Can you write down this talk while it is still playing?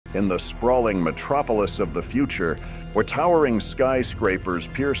in the sprawling metropolis of the future, where towering skyscrapers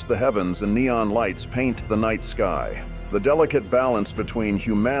pierce the heavens and neon lights paint the night sky. The delicate balance between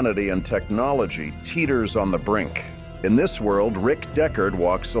humanity and technology teeters on the brink. In this world, Rick Deckard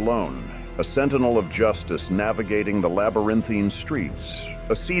walks alone, a sentinel of justice navigating the labyrinthine streets,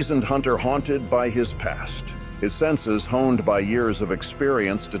 a seasoned hunter haunted by his past. His senses, honed by years of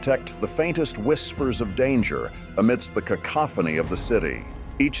experience, detect the faintest whispers of danger amidst the cacophony of the city.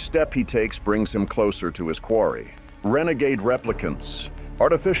 Each step he takes brings him closer to his quarry. Renegade replicants,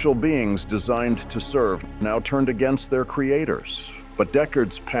 artificial beings designed to serve, now turned against their creators. But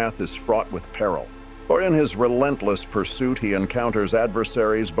Deckard's path is fraught with peril, for in his relentless pursuit he encounters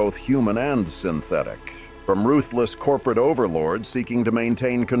adversaries both human and synthetic. From ruthless corporate overlords seeking to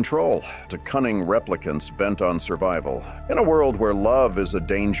maintain control, to cunning replicants bent on survival. In a world where love is a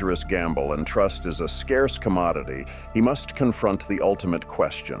dangerous gamble and trust is a scarce commodity, he must confront the ultimate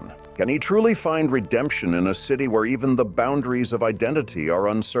question. Can he truly find redemption in a city where even the boundaries of identity are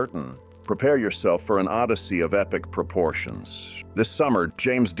uncertain? Prepare yourself for an odyssey of epic proportions. This summer,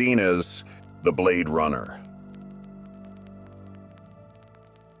 James Dean is the Blade Runner.